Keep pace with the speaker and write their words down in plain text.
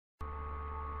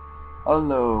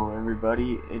Hello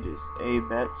everybody, it is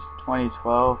ABETS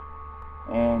 2012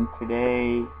 and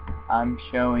today I'm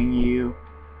showing you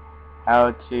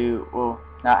how to, well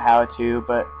not how to,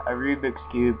 but a Rubik's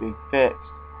Cube being fixed.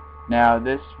 Now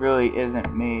this really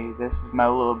isn't me, this is my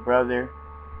little brother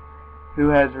who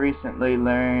has recently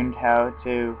learned how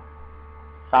to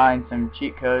find some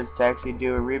cheat codes to actually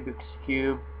do a Rubik's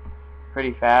Cube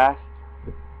pretty fast.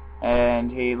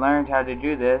 And he learned how to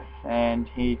do this and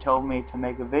he told me to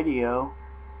make a video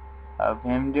of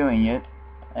him doing it,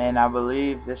 and I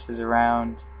believe this is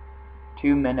around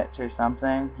 2 minutes or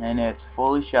something, and it's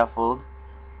fully shuffled,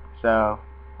 so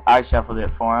I shuffled it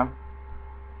for him,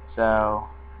 so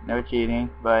no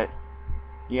cheating. But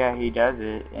yeah, he does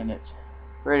it and it's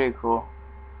pretty cool.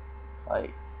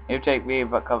 Like, it would take me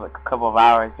about a couple of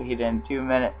hours, but he did it in 2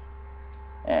 minutes.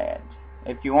 And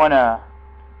if you want to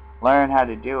learn how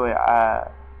to do it,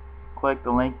 click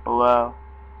the link below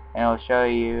and it'll show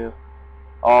you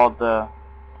all the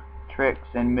tricks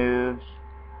and moves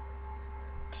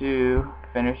to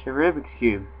finish the Rubik's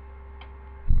Cube.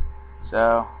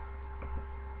 So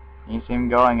you see him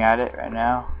going at it right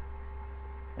now,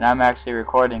 and I'm actually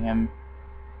recording him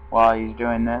while he's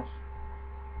doing this.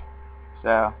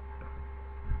 So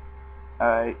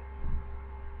alright,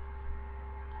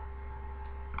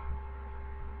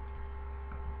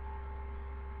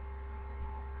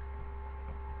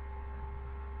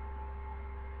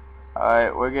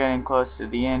 we're getting close to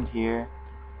the end here.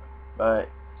 But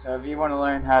so if you want to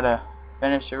learn how to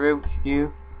finish the Rubik's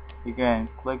Cube, you can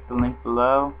click the link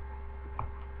below,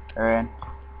 or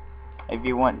if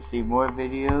you want to see more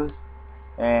videos,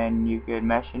 and you could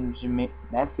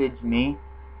message me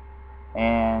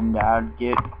and I'll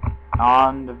get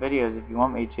on the videos if you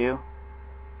want me to.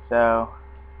 So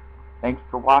thanks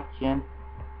for watching.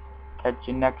 Catch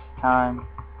you next time.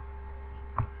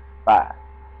 Bye.